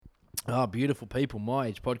Beautiful people, my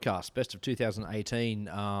age podcast, best of 2018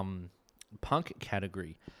 punk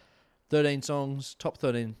category. 13 songs, top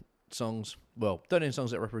 13 songs. Well, 13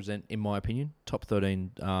 songs that represent, in my opinion, top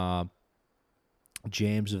 13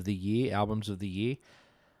 jams of the year, albums of the year.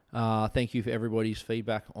 Thank you for everybody's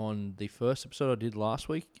feedback on the first episode I did last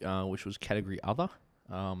week, which was category other.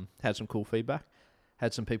 Had some cool feedback.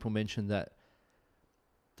 Had some people mention that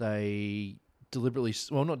they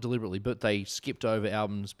not deliberately, but they skipped over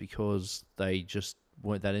albums because they just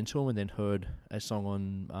weren't that into them, and then heard a song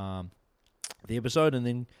on the episode and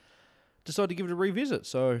then decided to give it a revisit.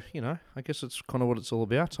 So, I guess it's kind of what it's all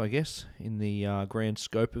about, I guess, in the grand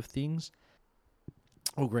scope of things,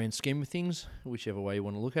 or grand scheme of things, whichever way you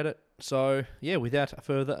want to look at it. So, yeah, without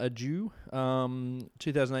further ado,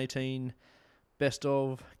 2018 best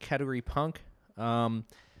of category punk.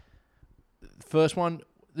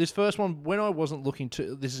 This first one, when I wasn't looking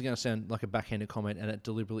to, this is going to sound like a backhanded comment, and it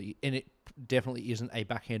definitely isn't a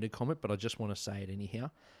backhanded comment, but I just want to say it anyhow.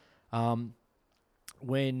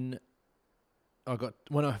 When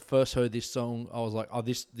I first heard this song, I was like, oh,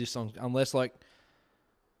 this song, unless like,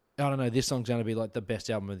 I don't know, this song's going to be like the best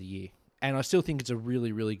album of the year. And I still think it's a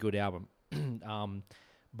really, really good album.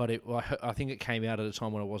 But I think it came out at a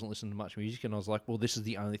time when I wasn't listening to much music, and I was like, well, this is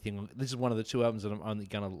the only thing. This is one of the two albums that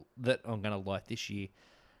I'm gonna like this year,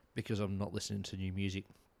 because I'm not listening to new music.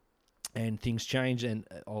 And things change, and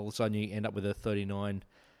all of a sudden you end up with a 39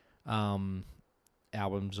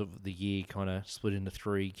 albums of the year, kind of split into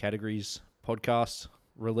three categories: podcasts,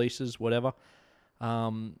 releases, whatever.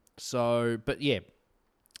 But yeah,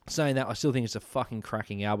 saying that, I still think it's a fucking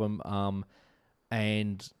cracking album.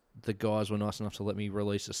 And the guys were nice enough to let me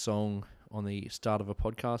release a song on the start of a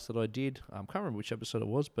podcast that I did. I can't remember which episode it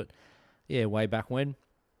was, but yeah, way back when.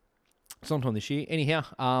 Sometime this year. Anyhow,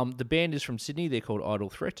 the band is from Sydney. They're called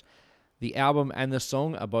Idle Threat. The album and the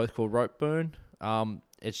song are both called Rope Burn.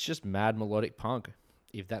 It's just mad melodic punk.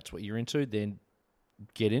 If that's what you're into, then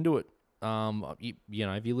get into it.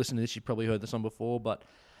 If you listen to this, you've probably heard the song before, but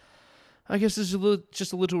I guess this is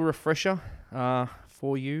just a little refresher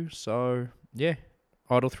for you. So, yeah.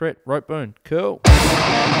 Idle Threat, Rope Burn. Cool.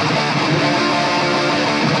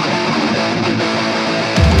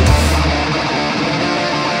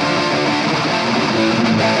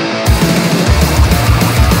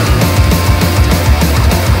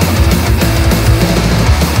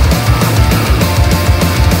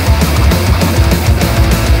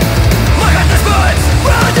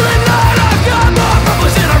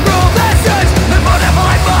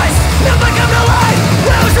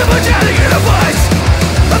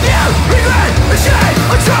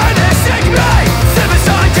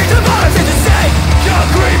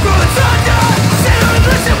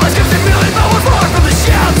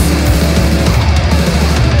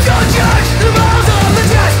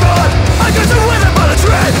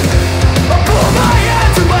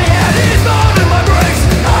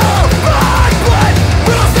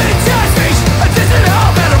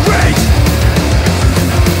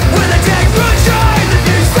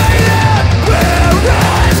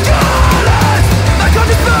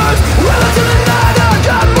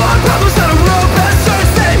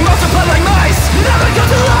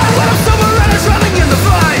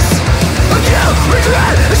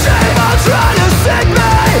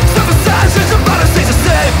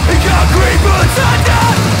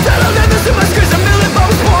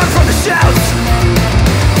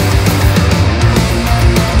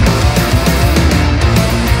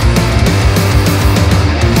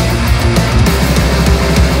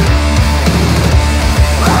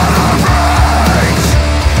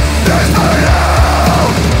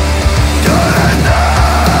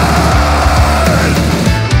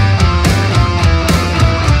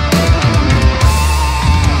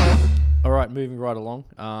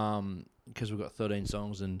 Because we've got 13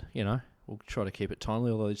 songs, and we'll try to keep it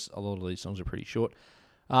timely, although a lot of these songs are pretty short.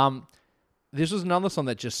 This was another song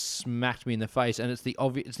that just smacked me in the face, and it's the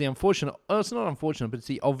obvious. It's the unfortunate. Oh, it's not unfortunate, but it's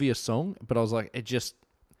the obvious song. But I was like,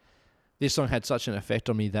 this song had such an effect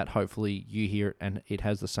on me that hopefully you hear it and it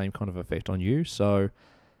has the same kind of effect on you. So,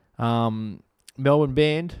 Melbourne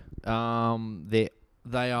band, they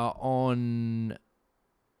are on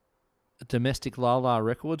Domestic Lala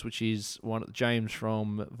Records, which is James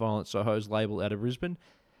from Violent Soho's label out of Brisbane,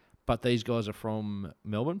 but these guys are from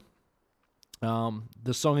Melbourne.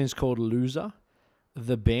 The song is called Loser.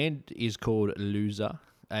 The band is called Loser,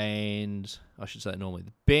 and I should say it normally.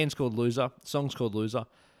 The band's called Loser. The song's called Loser.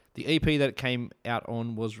 The EP that it came out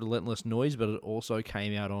on was Relentless Noise, but it also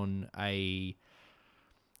came out on I'm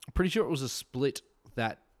pretty sure it was a split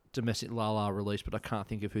that domestic La La release, but I can't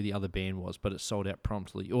think of who the other band was. But it sold out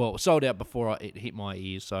promptly. Well, it sold out before it hit my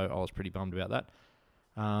ears, so I was pretty bummed about that.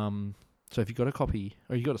 So if you got a copy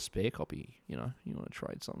or you got a spare copy, you want to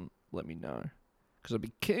trade something, let me know because I'd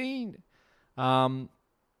be keen.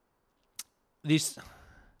 This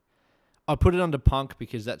I put it under punk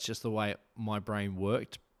because that's just the way my brain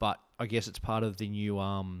worked. But I guess it's part of the new.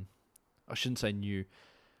 I shouldn't say new.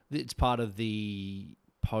 It's part of the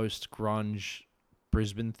post-grunge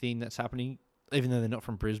Brisbane thing that's happening, even though they're not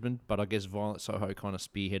from Brisbane. But I guess Violent Soho kind of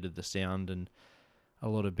spearheaded the sound, and a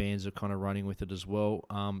lot of bands are kind of running with it as well.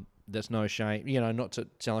 That's no shame, not to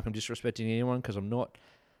sound like I'm disrespecting anyone because I'm not.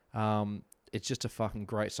 It's just a fucking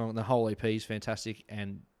great song. The whole EP is fantastic,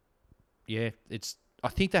 and yeah, I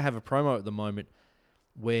think they have a promo at the moment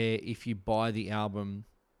where if you buy the album,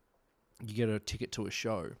 you get a ticket to a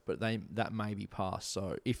show, but that may be past.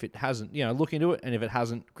 So if it hasn't, look into it, and if it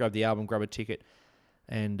hasn't, grab the album, grab a ticket,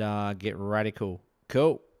 and get radical.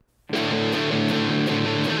 Cool.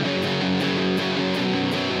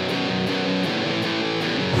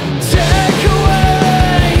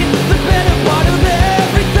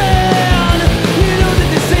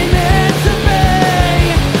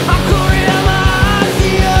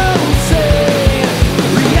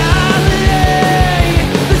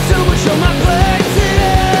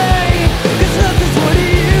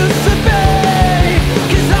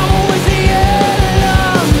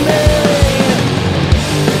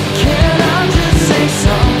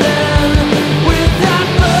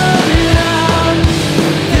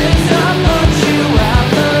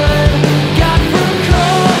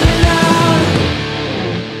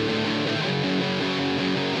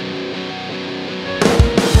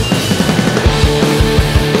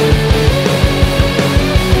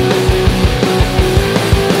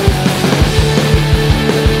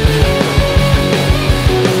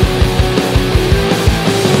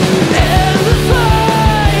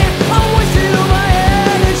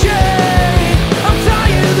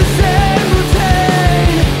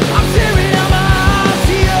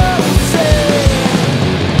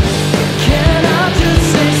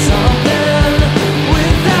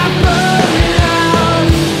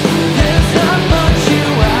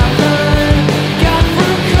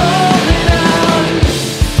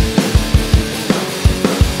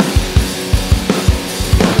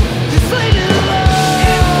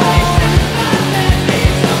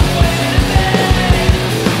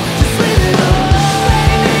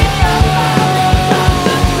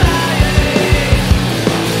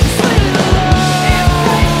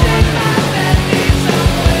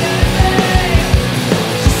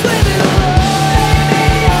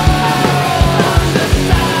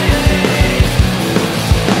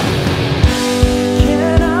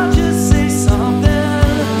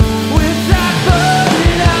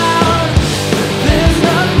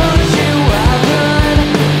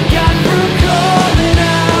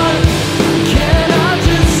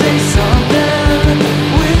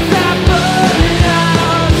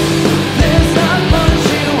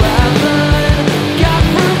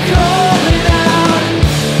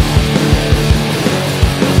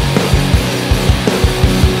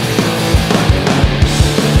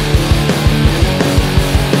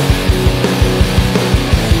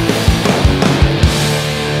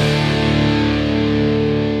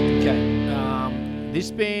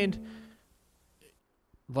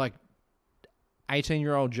 Like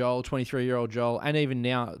 18-year-old Joel, 23-year-old Joel, and even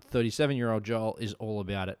now 37-year-old Joel is all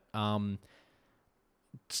about it.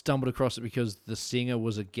 Stumbled across it because the singer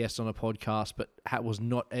was a guest on a podcast, but was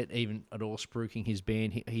not even at all spruiking his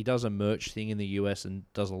band. He does a merch thing in the US and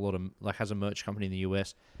does a lot of has a merch company in the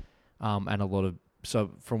US, and a lot of,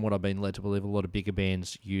 so from what I've been led to believe, a lot of bigger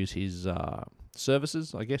bands use his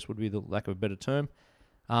services, I guess would be the lack of a better term.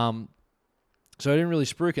 So I didn't really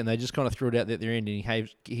spruik it, and they just kind of threw it out there at their end, and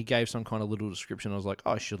he gave some kind of little description. I was like,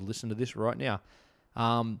 oh, I should listen to this right now.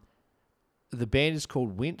 The band is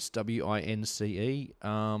called Wince, W-I-N-C-E.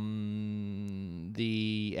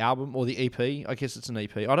 The album, or the EP, I guess it's an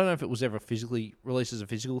EP. I don't know if it was ever physically released as a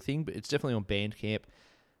physical thing, but it's definitely on Bandcamp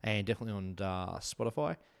and definitely on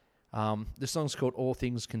Spotify. This song's called All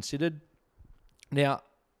Things Considered. Now,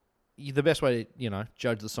 the best way to,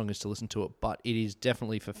 judge the song is to listen to it, but it is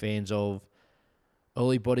definitely for fans of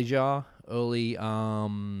early Body Jar, early, all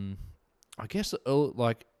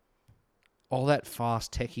that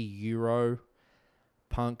fast techie Euro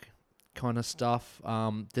punk kind of stuff.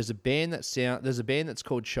 There's a band that's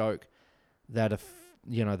called Choke that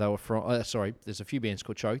they were from. There's a few bands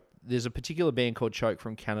called Choke. There's a particular band called Choke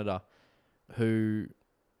from Canada who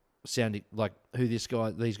sounded like these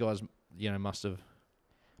guys must have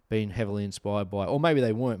been heavily inspired by, or maybe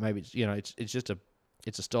they weren't. Maybe it's it's just a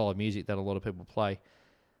it's a style of music that a lot of people play.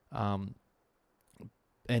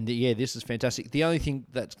 This is fantastic. The only thing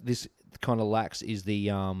that this kind of lacks is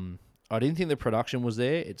the I didn't think the production was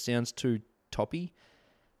there. It sounds too toppy,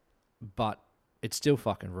 but it's still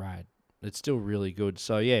fucking rad. It's still really good.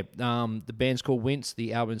 So yeah, the band's called Wince,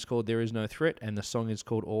 the album's called There Is No Threat, and the song is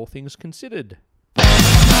called All Things Considered.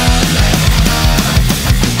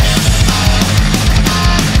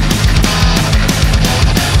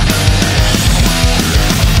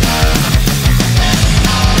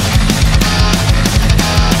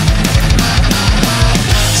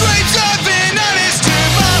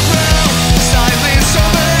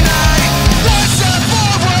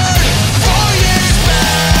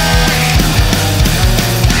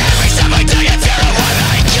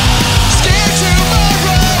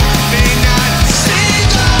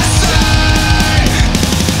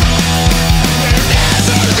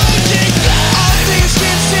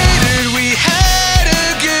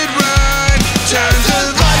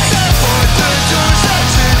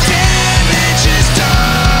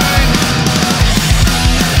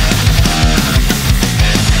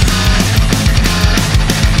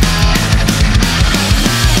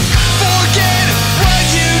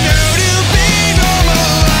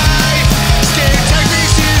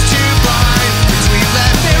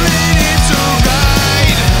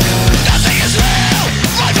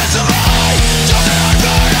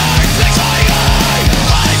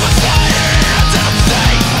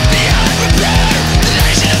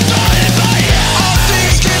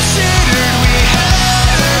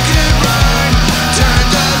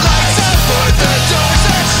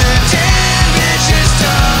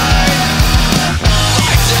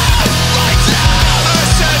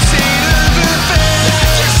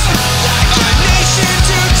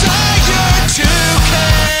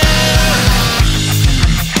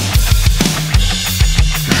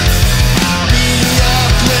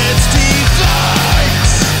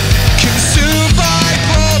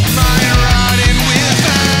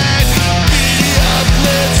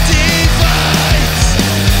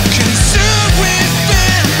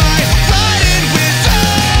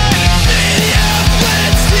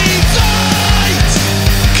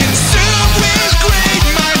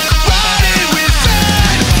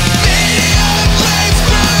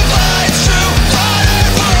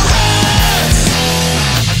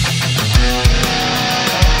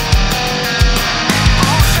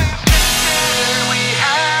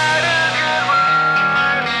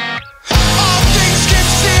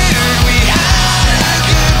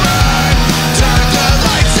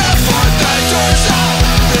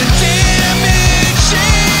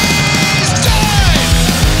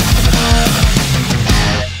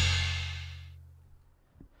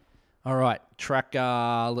 Track,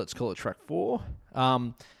 let's call it track 4.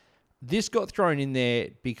 This got thrown in there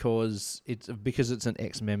because it's an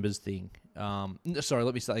ex-members thing. Sorry,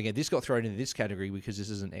 let me start again. This got thrown into this category because this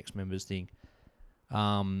is an ex-members thing.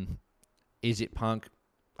 Is it punk?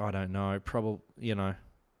 I don't know. Probably,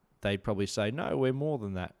 they'd probably say no, we're more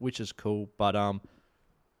than that, which is cool. But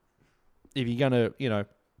if you're gonna,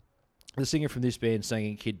 the singer from this band sang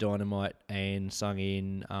in Kid Dynamite and sung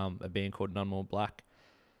in a band called None More Black.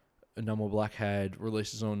 None More Black had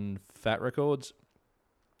releases on Fat Records.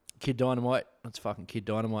 Kid Dynamite, that's fucking Kid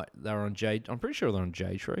Dynamite. They were on I'm pretty sure they're on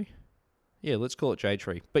J Tree. Yeah, let's call it J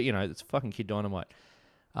Tree. But it's fucking Kid Dynamite.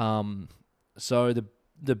 So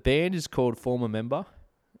the band is called Former Member,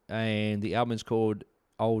 and the album is called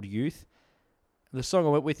Old Youth. The song I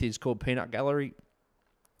went with is called Peanut Gallery.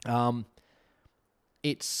 I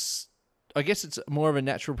guess it's more of a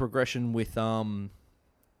natural progression with from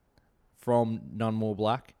None More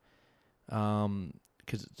Black.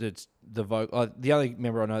 Because it's the vocal. The only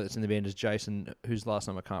member I know that's in the band is Jason, whose last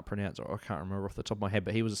name I can't pronounce, or I can't remember off the top of my head,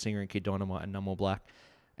 but he was a singer in Kid Dynamite and None More Black,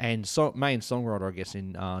 and main songwriter, I guess,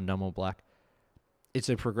 in None More Black. It's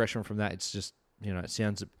a progression from that. It's just,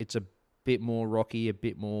 it's a bit more rocky, a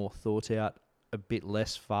bit more thought out, a bit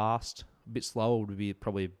less fast, a bit slower would be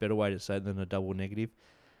probably a better way to say it than a double negative.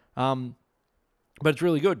 But it's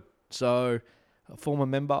really good. So, Former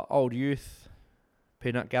Member, Old Youth,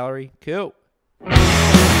 Peanut Gallery, cool. You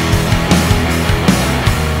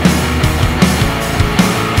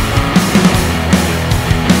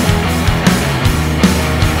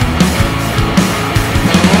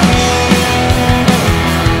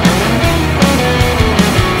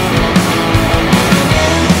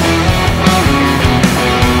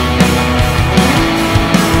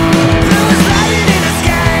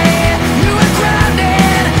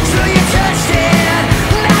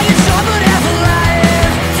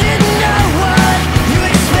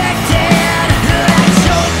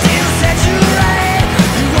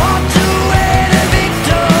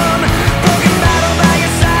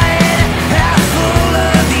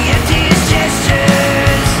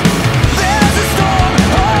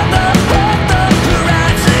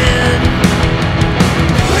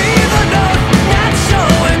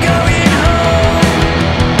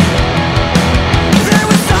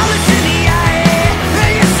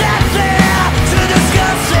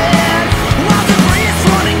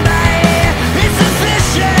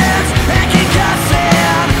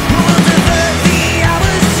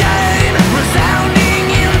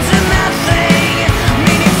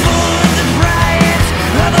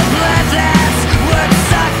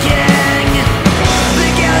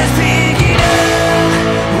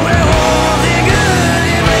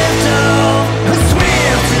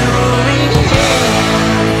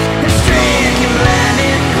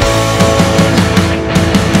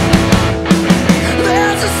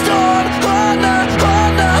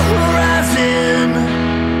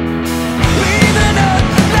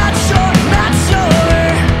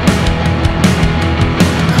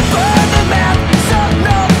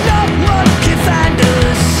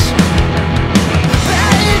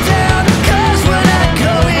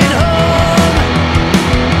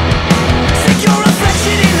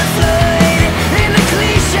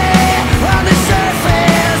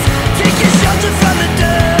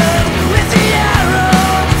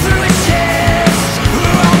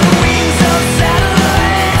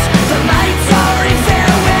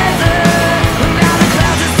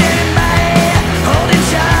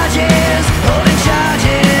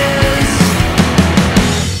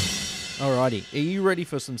exciting. Are you ready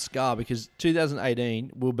for some ska? Because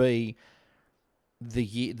 2018 will be the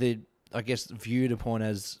year, I guess, viewed upon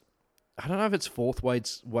as, I don't know if it's fourth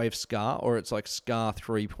wave ska or it's like ska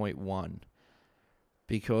 3.1.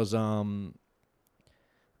 Because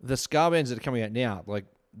the ska bands that are coming out now, like,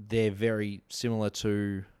 they're very similar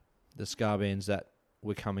to the ska bands that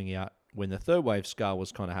were coming out when the third wave ska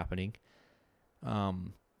was kind of happening.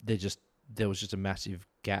 There was just a massive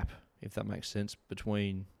gap, if that makes sense,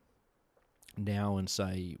 between now and,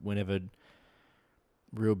 say, whenever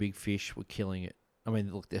Real Big Fish were killing it. I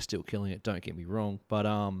mean, look, they're still killing it, don't get me wrong, but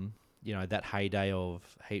that heyday of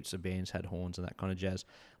heaps of bands had horns and that kind of jazz.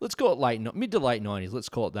 Let's call it mid to late 90s. Let's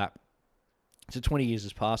call it that. So 20 years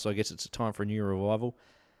has passed, so I guess it's a time for a new revival.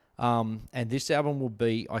 And this album will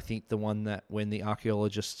be, I think, the one that when the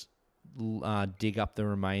archaeologists dig up the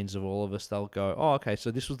remains of all of us, they'll go, oh, okay,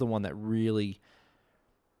 so this was the one that really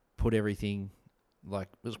put everything, like,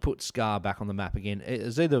 let's put ska back on the map again.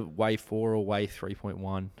 It's either Wave 4 or Wave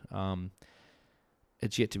 3.1.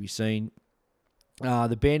 It's yet to be seen.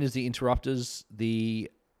 The band is the Interrupters. The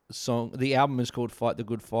album is called Fight the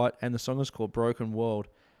Good Fight, and the song is called Broken World.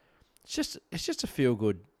 It's just a feel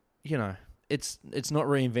good, It's not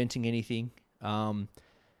reinventing anything.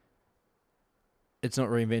 It's not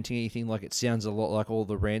reinventing anything. Like, it sounds a lot like all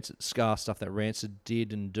the Rancid ska stuff that Rancid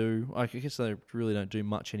did and do. I guess they really don't do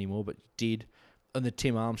much anymore, but did. And the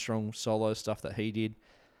Tim Armstrong solo stuff that he did.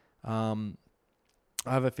 I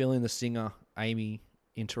have a feeling the singer, Amy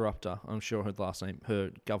Interrupter, I'm sure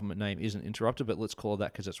her government name isn't Interrupter, but let's call her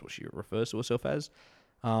that because that's what she refers to herself as,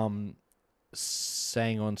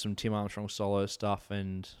 sang on some Tim Armstrong solo stuff,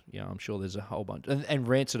 and I'm sure there's a whole bunch. And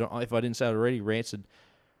Rancid, if I didn't say it already, Rancid,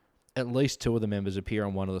 at least 2 of the members appear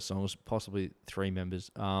on one of the songs, possibly 3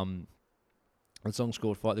 members. The song's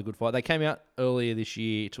called Fight the Good Fight. They came out earlier this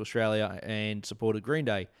year to Australia and supported Green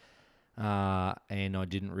Day. And I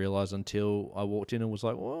didn't realise until I walked in and was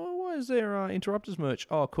like, well, why is there Interrupters merch?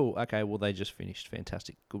 Oh, cool. Okay, well, they just finished.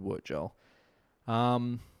 Fantastic. Good work, Joel.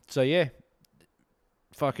 So, yeah.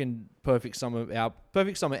 Fucking perfect summer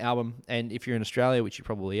album. And if you're in Australia, which you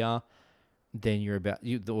probably are, then you're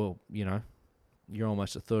you're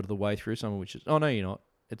almost a third of the way through summer, which is... Oh, no, you're not.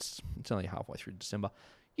 It's only halfway through December.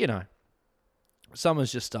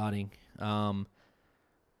 Summer's just starting.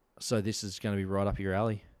 So this is going to be right up your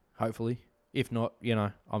alley, hopefully. If not,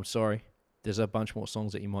 I'm sorry. There's a bunch more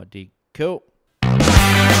songs that you might dig. Cool.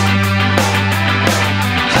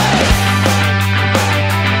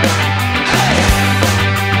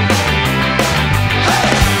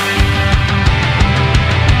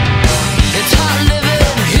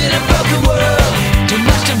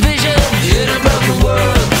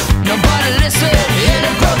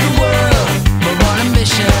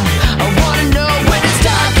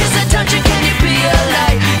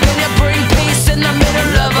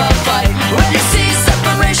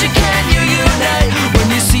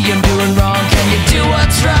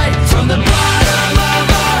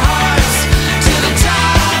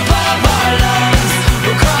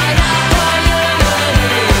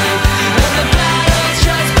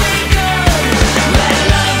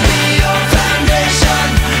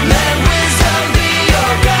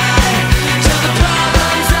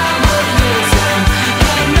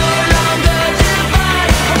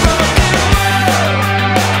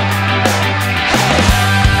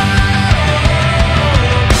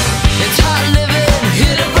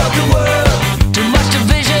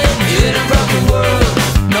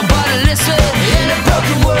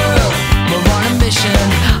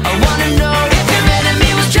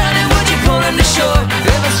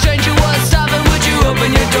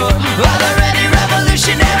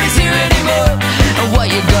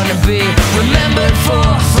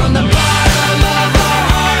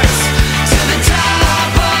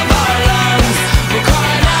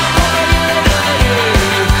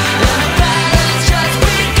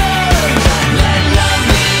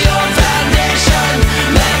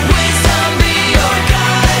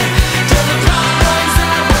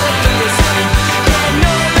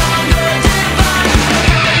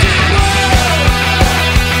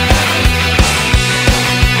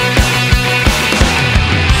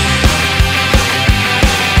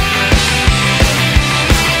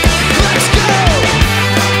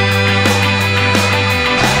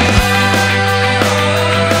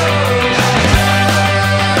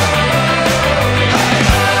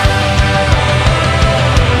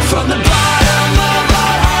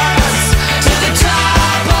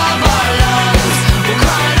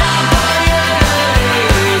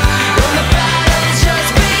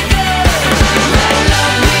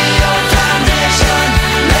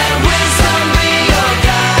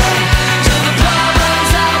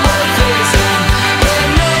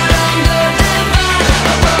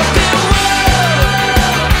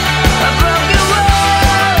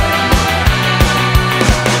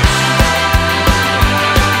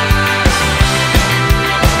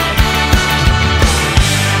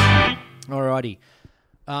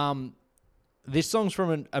 Alrighty. This song's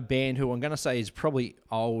from a band who I'm going to say is probably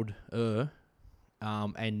older,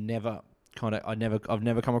 and I've never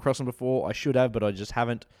come across them before. I should have, but I just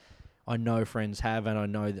haven't. I know friends have,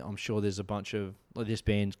 and I'm sure there's a bunch of, this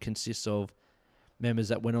band consists of members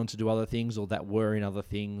that went on to do other things or that were in other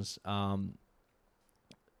things. And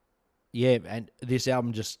this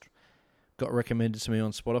album just got recommended to me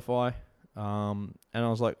on Spotify, and I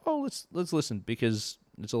was like, oh, let's listen, because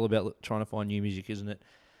it's all about trying to find new music, isn't it?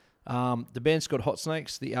 The band's called Hot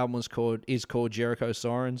Snakes. The album is called Jericho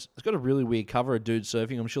Sirens. It's got a really weird cover, a dude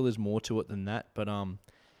surfing. I'm sure there's more to it than that, but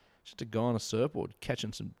just a guy on a surfboard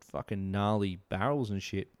catching some fucking gnarly barrels and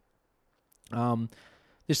shit.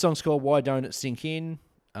 This song's called Why Don't It Sink In?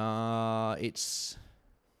 It's,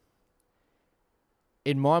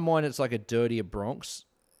 in my mind, it's like a dirtier Bronx,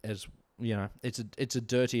 as you know. It's a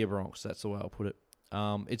dirtier Bronx. That's the way I'll put it.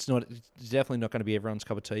 It's definitely not going to be everyone's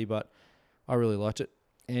cup of tea, but I really liked it.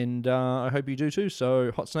 And I hope you do too.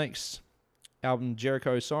 So, Hot Snakes, album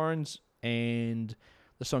Jericho Sirens, and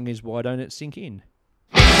the song is Why Don't It Sink In?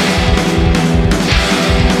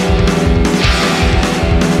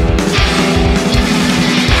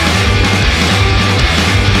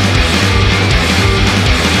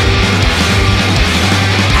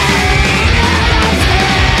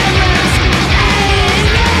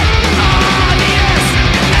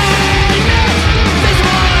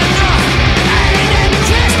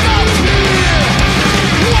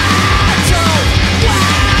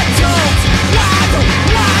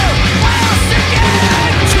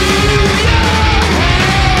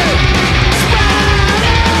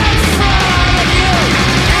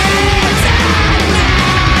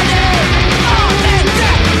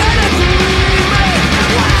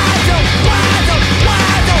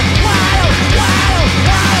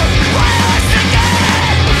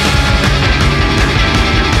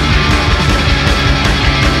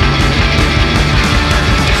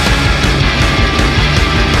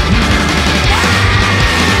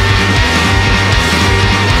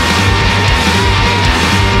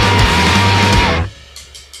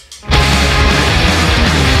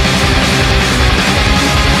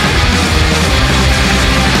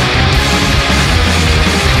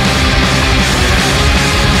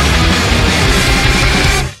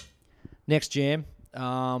 Next jam,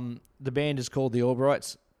 the band is called The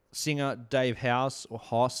Albrights. Singer Dave House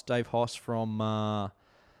from,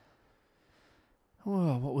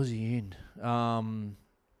 what was he in?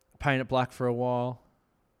 Paint It Black for a while.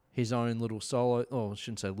 His own little solo, I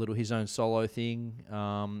shouldn't say little, his own solo thing.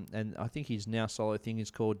 And I think his now solo thing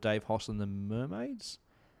is called Dave Hoss and the Mermaids.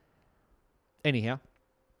 Anyhow,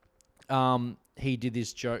 he did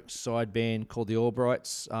this joke side band called The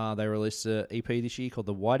Albrights. They released an EP this year called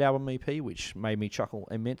the White Album EP, which made me chuckle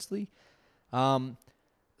immensely.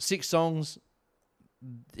 6 songs.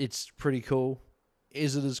 It's pretty cool.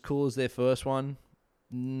 Is it as cool as their first one?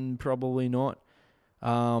 Probably not.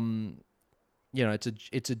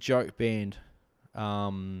 It's a joke band.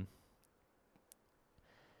 The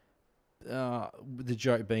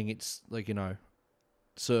joke being it's like,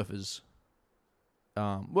 surfers.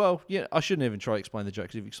 I shouldn't even try to explain the joke,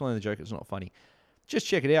 because if you explain the joke, it's not funny. Just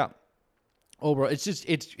check it out. Albright,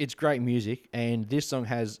 it's great music, and this song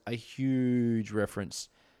has a huge reference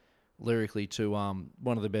lyrically to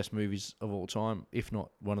one of the best movies of all time, if not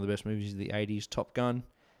one of the best movies of the 80s, Top Gun.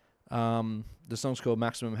 The song's called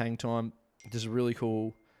Maximum Hang Time. There's a really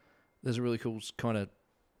cool kind of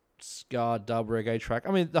ska dub reggae track.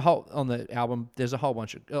 I mean, on the album, there's a whole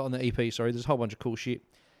bunch of, on the EP, sorry, there's a whole bunch of cool shit.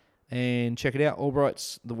 And check it out,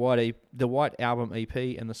 Albright's the White Album EP,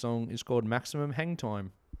 and the song is called Maximum Hang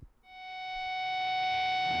Time.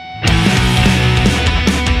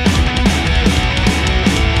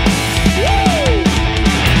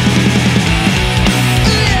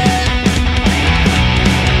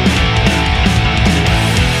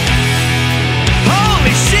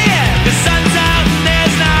 Holy shit, the sun's out and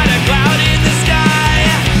there's not a cloud in the sky.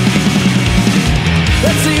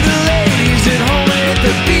 Let's see the ladies at home at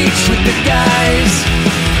the beach with the guys.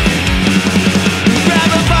 Grab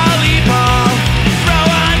a volleyball, throw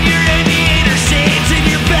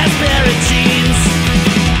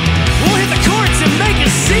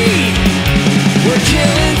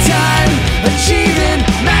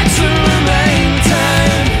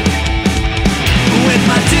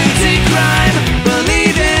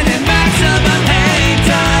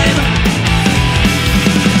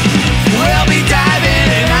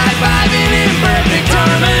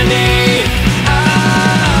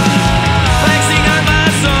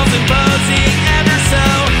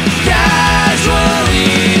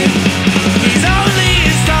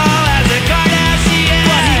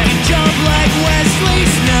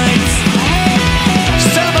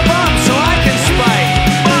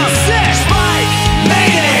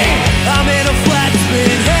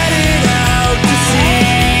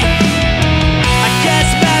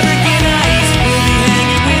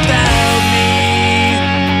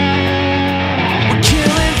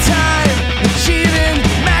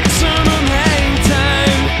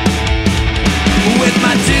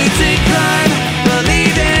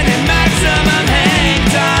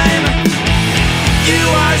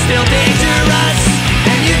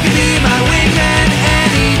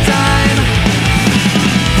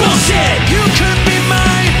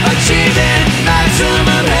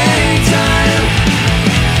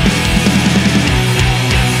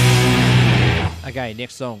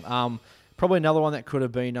next song. Probably another one that could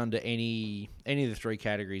have been under any of the three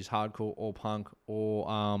categories: hardcore or punk or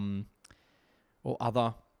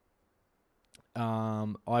other.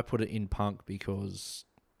 I put it in punk because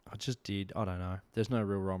I just did. I don't know. There's no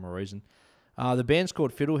real rhyme or reason. The band's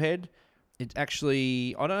called Fiddlehead. It's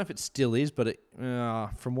actually, I don't know if it still is, but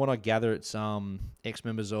from what I gather, it's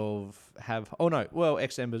ex-members of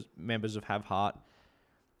ex-members of Have Heart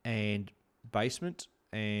and Basement,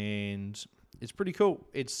 and it's pretty cool.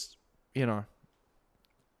 It's, I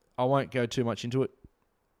won't go too much into it.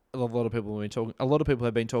 A lot of people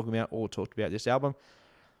have been talking about or talked about this album,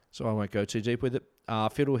 so I won't go too deep with it.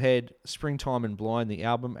 Fiddlehead, Springtime and Blind, the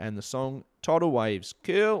album, and the song Tidal Waves.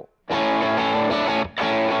 Cool.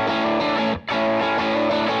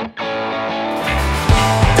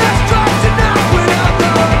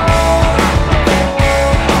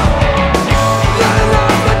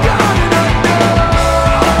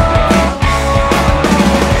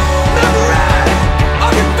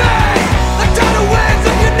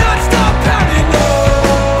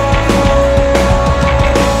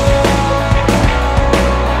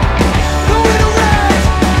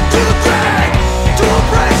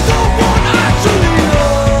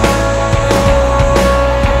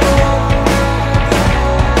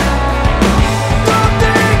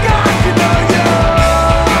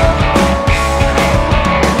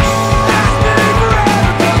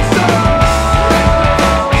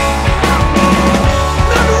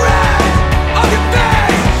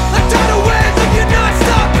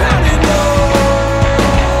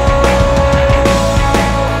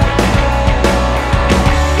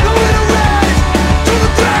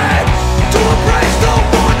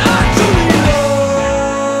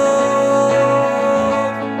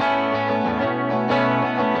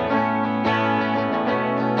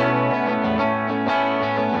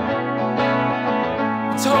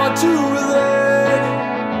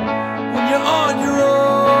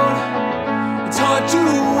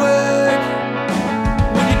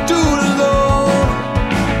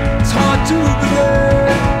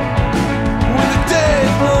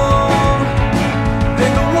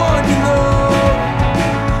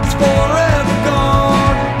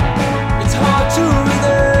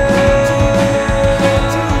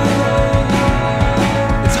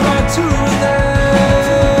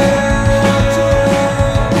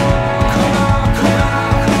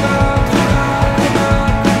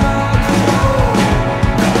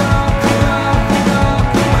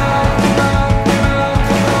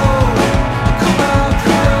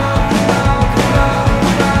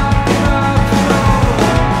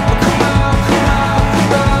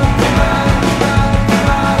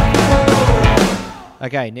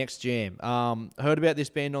 Okay, next jam. Heard about this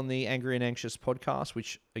band on the Angry and Anxious podcast,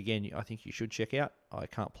 which, again, I think you should check out. I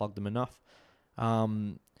can't plug them enough.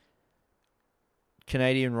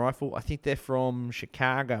 Canadian Rifle. I think they're from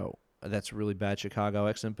Chicago. That's a really bad Chicago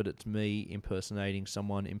accent, but it's me impersonating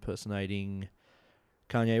someone impersonating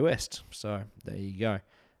Kanye West. So, there you go.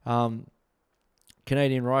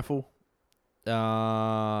 Canadian Rifle.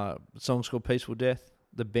 The song's called Peaceful Death.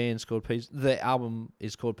 The band's called The album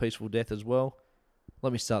is called Peaceful Death as well.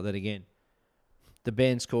 Let me start that again. The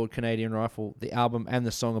band's called Canadian Rifle. The album and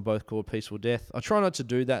the song are both called Peaceful Death. I try not to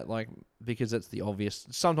do that, because that's the obvious.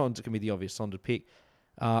 Sometimes it can be the obvious song to pick.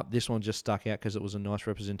 This one just stuck out because it was a nice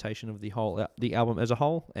representation of the album as a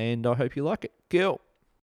whole, and I hope you like it. Go.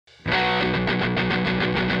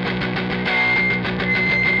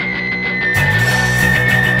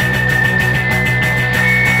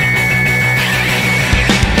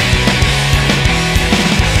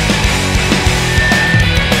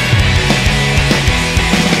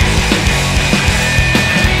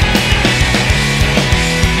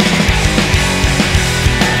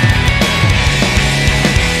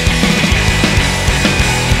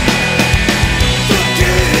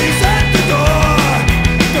 Keys at the door,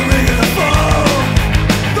 the ring of the phone.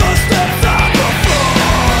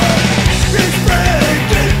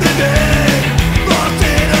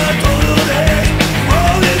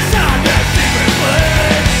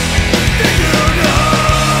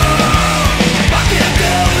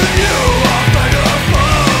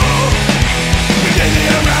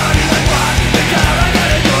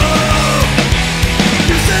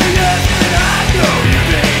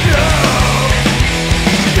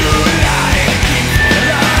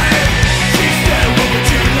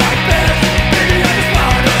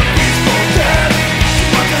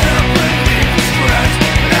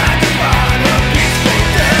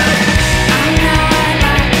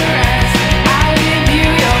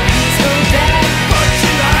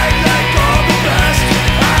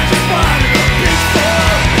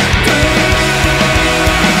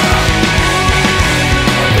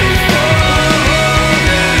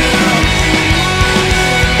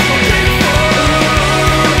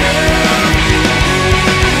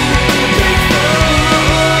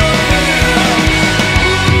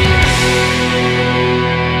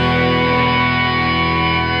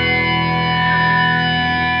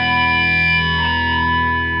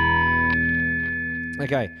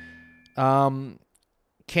 CanCon,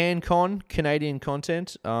 Canadian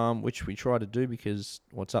content, which we try to do because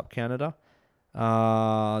what's up, Canada?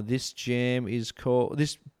 This jam is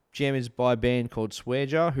by a band called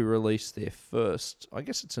Swearjar, who released their first, I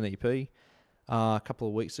guess it's an EP, a couple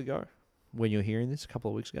of weeks ago. When you're hearing this, a couple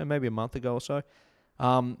of weeks ago, maybe a month ago or so.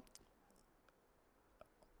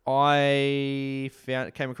 I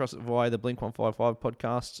came across it via the Blink 155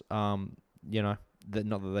 podcast.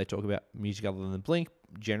 Not that they talk about music other than Blink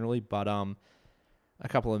generally, but a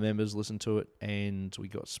couple of members listened to it and we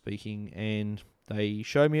got speaking and they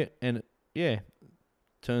showed me it, and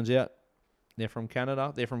turns out they're from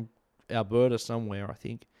Canada. They're from Alberta somewhere, I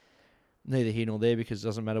think. Neither here nor there, because it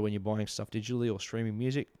doesn't matter when you're buying stuff digitally or streaming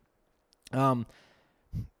music.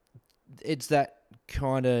 It's that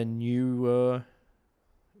kind of new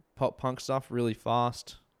pop punk stuff, really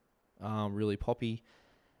fast, really poppy,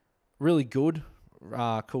 really good,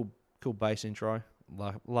 cool bass intro.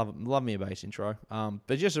 Love me a bass intro.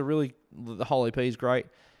 But just the whole EP is great,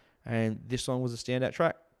 and this song was a standout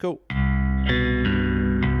track. Cool.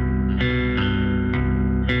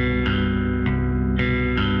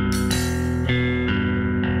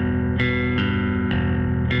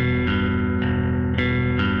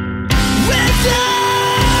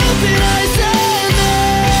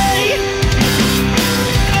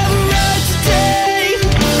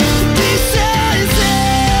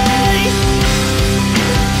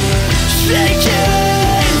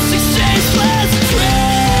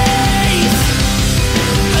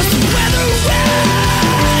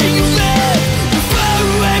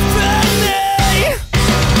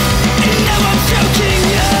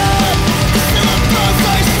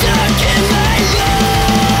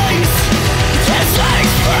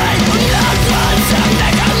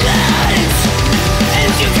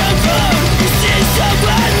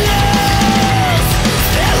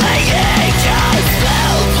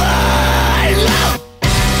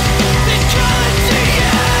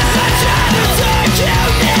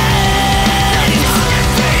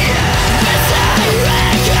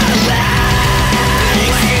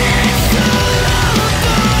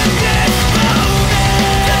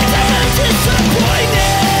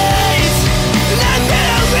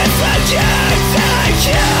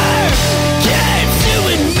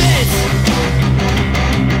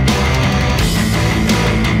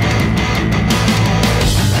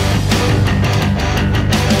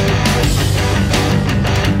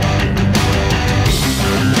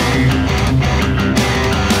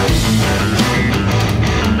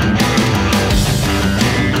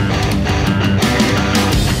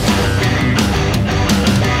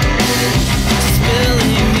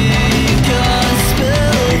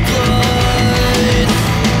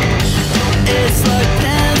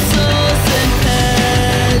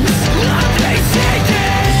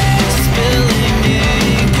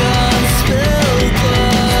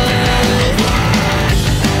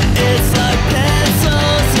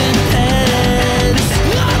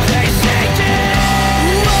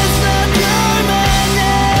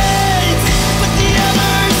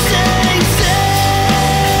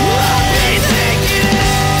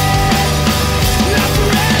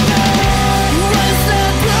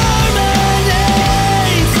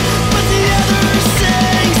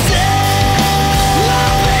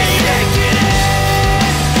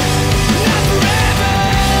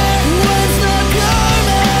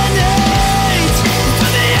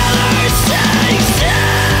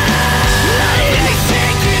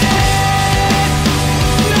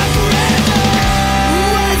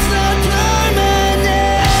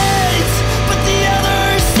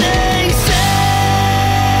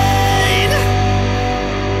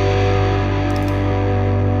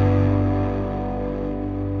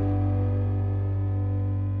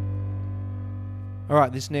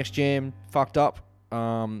 Alright, this next jam, Fucked Up.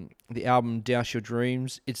 The album Douse Your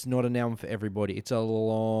Dreams. It's not an album for everybody. It's a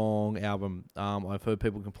long album. I've heard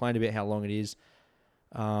people complain about how long it is.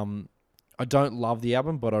 I don't love the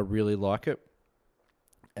album, but I really like it.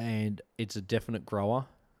 And it's a definite grower.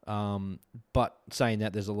 But saying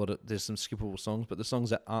that, there's some skippable songs, but the songs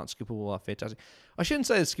that aren't skippable are fantastic. I shouldn't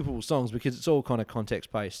say there's skippable songs because it's all kind of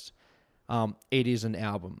context-based. It is an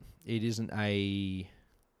album. It isn't a,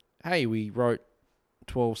 hey, we wrote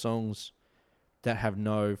 12 songs that have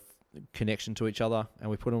no connection to each other and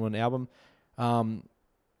we put them on an album.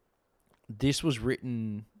 This was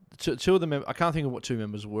written, two of the I can't think of what two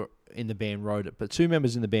members were in the band wrote it, but two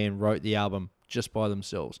members in the band wrote the album just by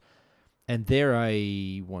themselves. And they're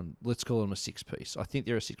let's call them a six-piece. I think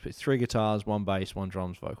they're a six-piece. 3 guitars, 1 bass, 1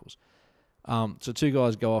 drums, vocals. So 2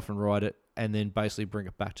 guys go off and write it and then basically bring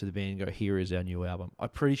it back to the band and go, here is our new album. I'm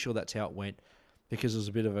pretty sure that's how it went because it was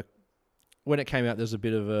a bit of a when it came out, there's a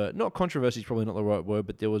bit of a, not controversy is probably not the right word,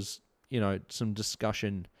 but there was, some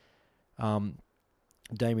discussion.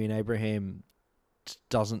 Damien Abraham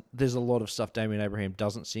there's a lot of stuff Damien Abraham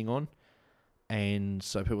doesn't sing on. And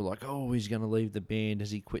so people were like, oh, he's going to leave the band.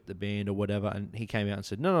 Has he quit the band or whatever? And he came out and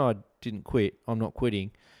said, no, I didn't quit. I'm not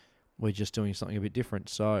quitting. We're just doing something a bit different.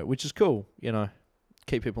 So, which is cool,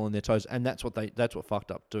 keep people on their toes. And that's what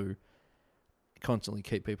Fucked Up do. Constantly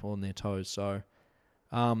keep people on their toes. So,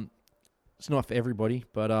 it's not for everybody,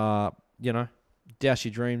 but, Douse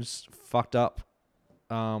Your Dreams, Fucked Up,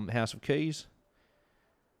 House of Keys,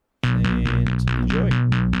 and enjoy.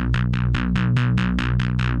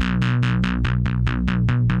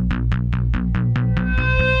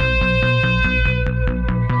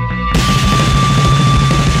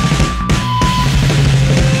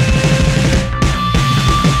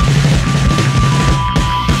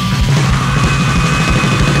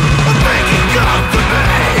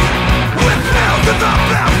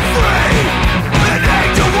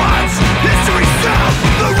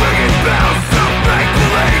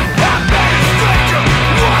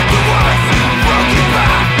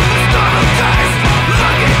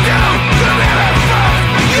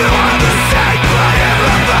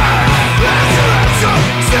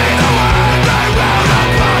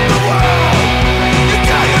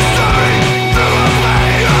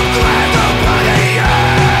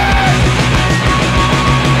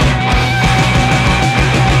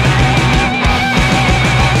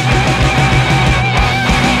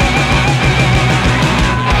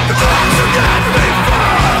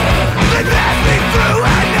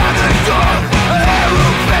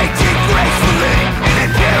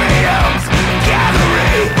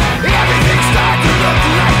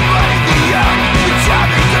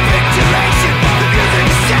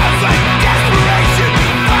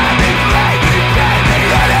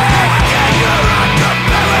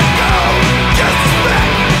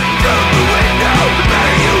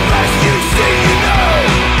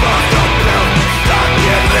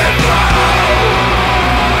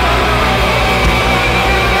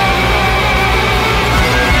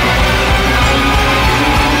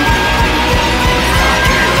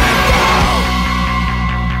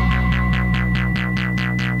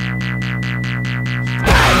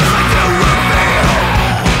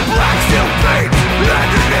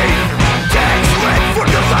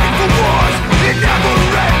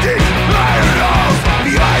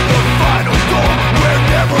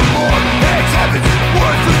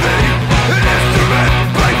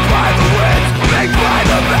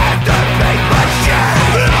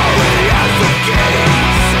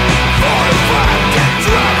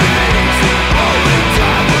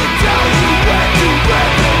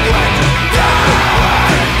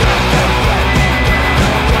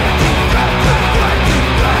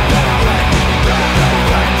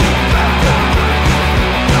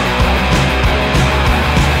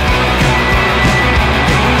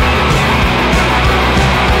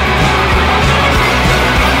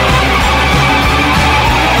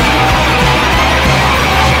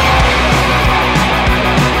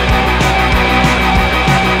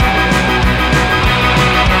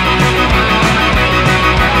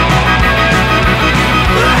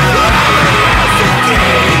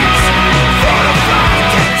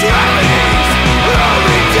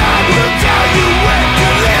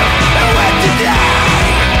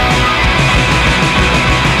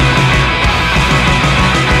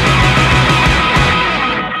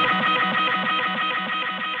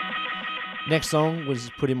 Next song was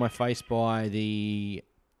put in my face by the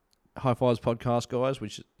High Fives podcast guys,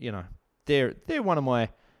 which, they're one of my,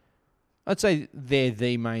 I'd say they're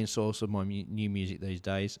the main source of my new music these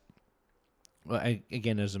days. Well,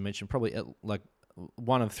 again, as I mentioned, probably like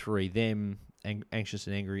one of three, them, Anxious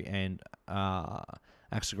and Angry, and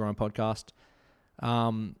Axe to Grind podcast.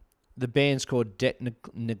 The band's called Debt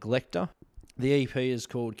Neglector. The EP is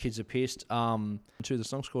called Kids Are Pissed. The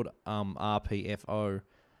song's called RPFO.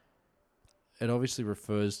 It obviously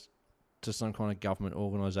refers to some kind of government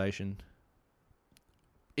organisation.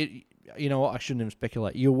 You know what? I shouldn't even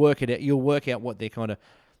speculate. You'll work it out. You'll work out what they're kind of.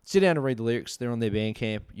 Sit down and read the lyrics. They're on their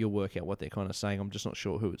Bandcamp. You'll work out what they're kind of saying. I'm just not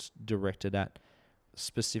sure who it's directed at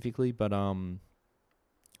specifically, but the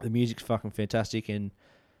music's fucking fantastic, and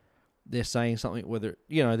they're saying something. Whether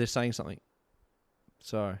they're saying something.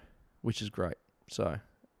 So, which is great. So,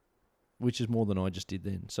 which is more than I just did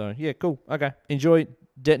then. So, yeah, cool. Okay. Enjoy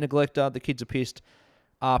Debt Neglector, The Kids Are Pissed,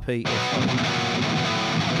 RP.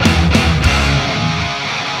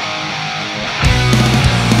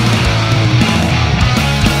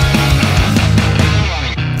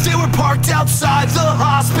 They were parked outside the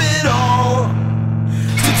hospital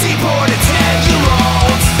to deport a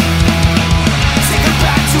 10-year-old.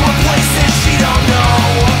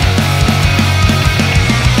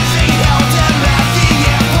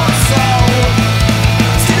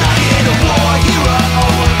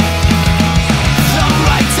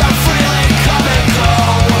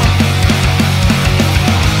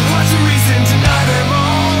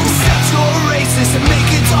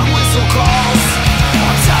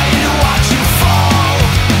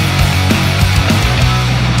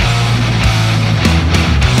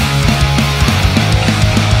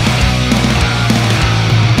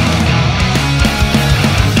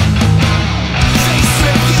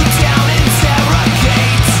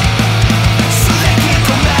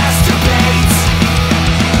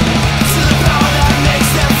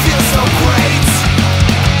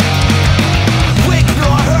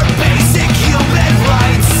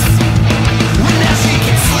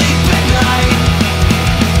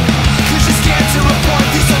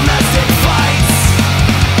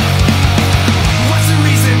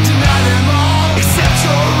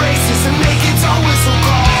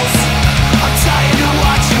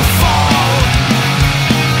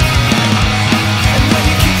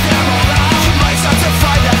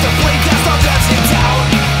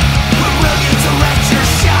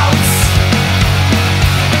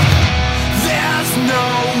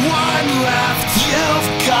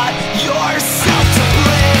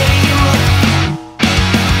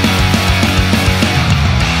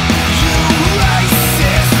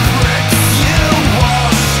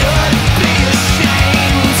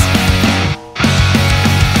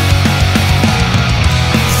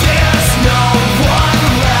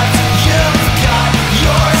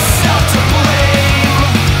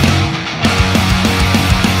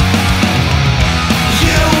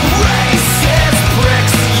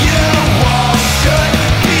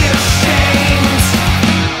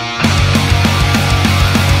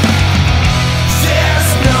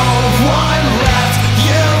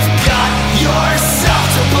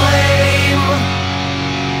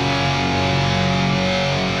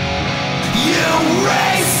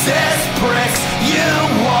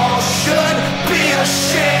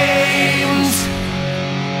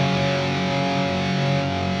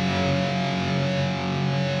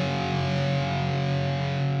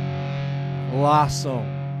 Last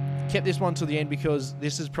song. Kept this one till the end because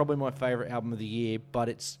this is probably my favourite album of the year, but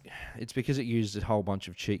it's because it used a whole bunch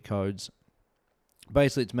of cheat codes.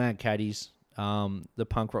 Basically, it's Mad Caddies, the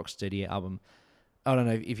Punk Rock Steady album. I don't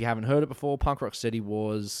know if you haven't heard it before. Punk Rock Steady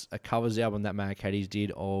was a covers album that Mad Caddies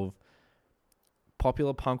did of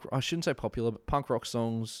popular punk... I shouldn't say popular, but punk rock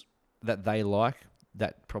songs that they like,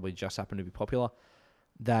 that probably just happen to be popular,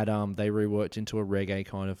 that they reworked into a reggae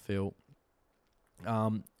kind of feel.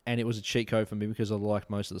 And it was a cheat code for me because I liked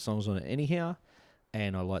most of the songs on it anyhow,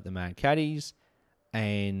 and I liked the Mad Caddies,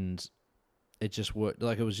 and it just worked.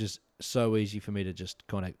 Like, it was just so easy for me to just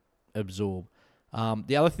kind of absorb.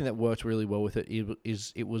 The other thing that worked really well with it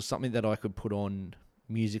is it was something that I could put on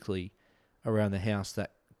musically around the house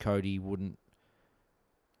that Cody wouldn't.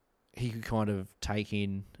 He could kind of take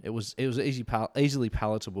in. It was easily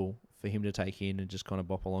palatable for him to take in and just kind of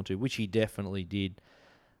bop along to, which he definitely did.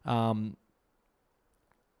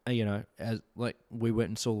 You know, as like we went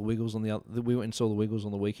and saw the Wiggles on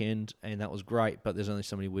the weekend, and that was great. But there's only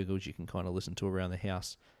so many Wiggles you can kind of listen to around the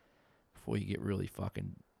house before you get really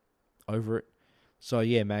fucking over it. So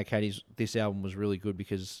yeah, Mad Caddies, this album was really good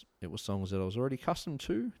because it was songs that I was already accustomed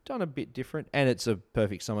to, done a bit different, and it's a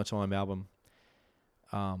perfect summertime album.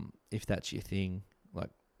 If that's your thing, like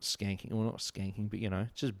skanking, well, not skanking, but you know,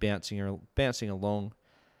 just bouncing along,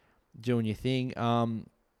 doing your thing.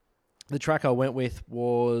 The track I went with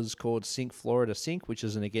was called Sink Florida Sink, which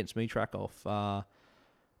is an Against Me track off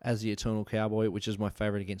As the Eternal Cowboy, which is my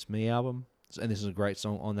favorite Against Me album. And this is a great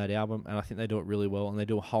song on that album, and I think they do it really well, and they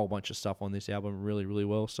do a whole bunch of stuff on this album really, really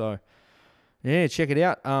well. So, yeah, check it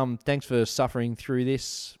out. Thanks for suffering through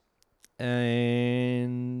this,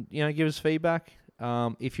 and, you know, give us feedback.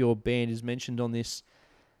 If your band is mentioned on this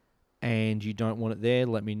and you don't want it there,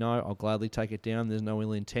 let me know. I'll gladly take it down. There's no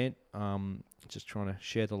ill intent. Just trying to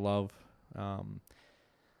share the love.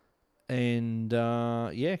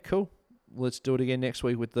 Yeah, cool. Let's do it again next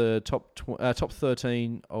week with the top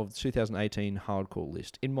 13 of the 2018 hardcore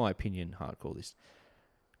list. In my opinion, hardcore list.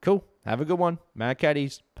 Cool. Have a good one. Mad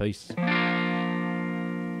Caddies. Peace.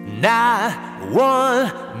 Not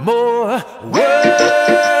one more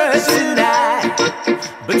word tonight.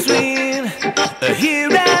 Between here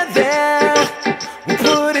and there, we'll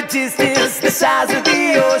put a distance the size of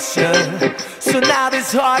the ocean. So now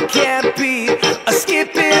this heart can't beat a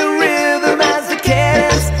skipping rhythm as the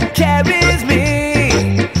cadence carries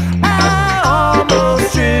me. I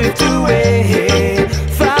almost drift away,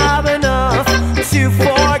 far enough to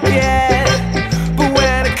forget, but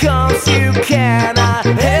when it comes you can't.